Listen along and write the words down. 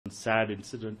sad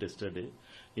incident yesterday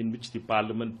in which the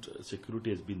parliament security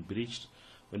has been breached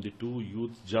when the two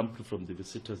youths jumped from the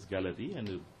visitors gallery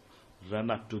and ran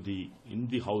up to in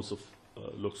the house of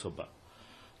Lok Sabha.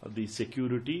 The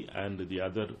security and the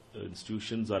other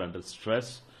institutions are under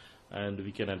stress, and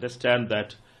we can understand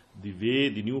that the way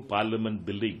the new parliament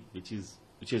building, which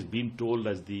has been told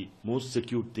as the most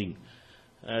secure thing,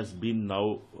 has been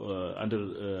now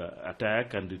under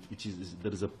attack, and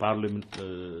there is a parliament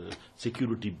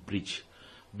security breach.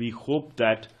 We hope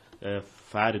that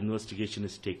fair investigation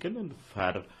is taken and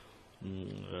fair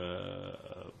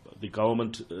the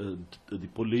government, the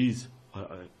police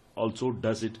also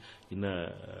does it in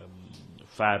a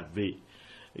fair way.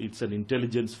 It's an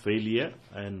intelligence failure,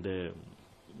 and the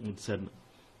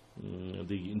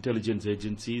intelligence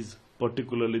agencies,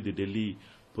 particularly the Delhi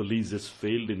police, has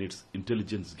failed in its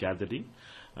intelligence gathering,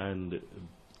 and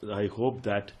I hope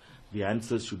that the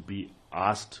answers should be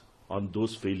asked on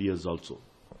those failures also.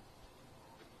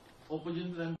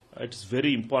 It's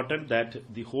very important that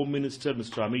the Home Minister,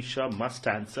 Mr. Amit Shah, must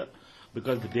answer,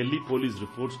 because the Delhi police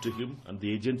reports to him and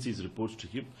the agencies reports to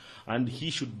him, and he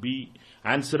should be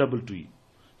answerable to him.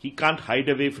 He can't hide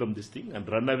away from this thing and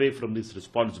run away from this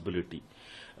responsibility.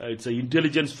 It's an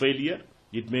intelligence failure.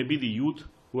 It may be the youth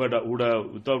who would have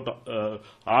without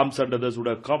arms and others would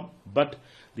have come, but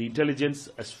the intelligence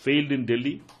has failed in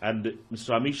Delhi, and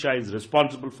Mr. Amit Shah is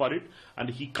responsible for it, and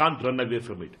he can't run away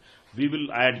from it.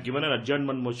 I had given an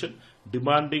adjournment motion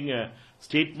demanding a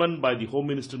statement by the Home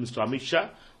Minister, Mr. Amit Shah,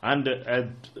 and a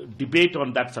debate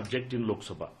on that subject in Lok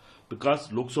Sabha, because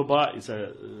Lok Sabha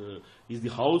is the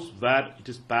house where it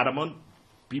is paramount.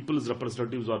 People's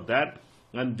representatives are there,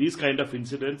 and these kind of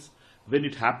incidents, when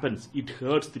it happens, it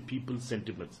hurts the people's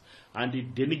sentiments and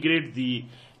it denigrates the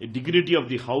dignity of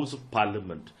the House of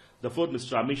Parliament. Therefore,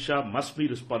 Mr. Amit Shah must be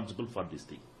responsible for this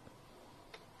thing.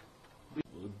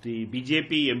 The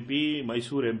BJP MP,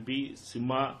 Mysore MP,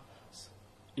 Simha,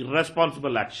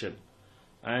 irresponsible action,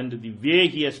 and the way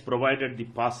he has provided the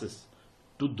passes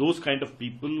to those kind of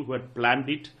people who had planned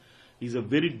it is a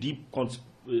very deep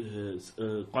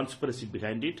conspiracy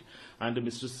behind it, and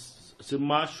Mr.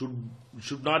 Simha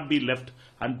should not be left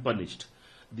unpunished.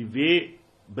 The way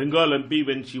Bengal MP,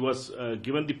 when she was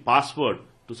given the password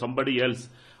to somebody else,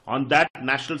 on that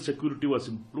national security was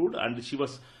improved and she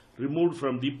was removed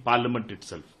from the parliament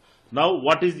itself. Now,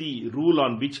 what is the rule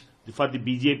on which for the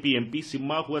BJP MP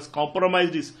Simha, who has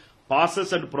compromised his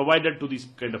passes and provided to these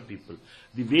kind of people?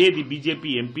 The way the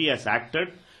BJP MP has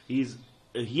acted, he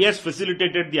has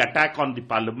facilitated the attack on the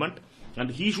parliament, and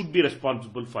he should be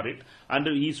responsible for it. And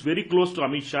he is very close to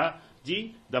Amit Shah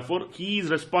ji. Therefore, he is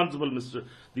responsible.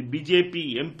 The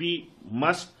BJP MP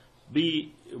must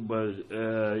be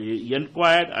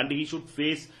inquired, and he should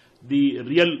face the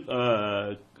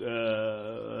real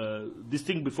this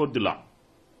thing before the law.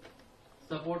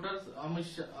 Supporters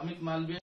Amit Malviya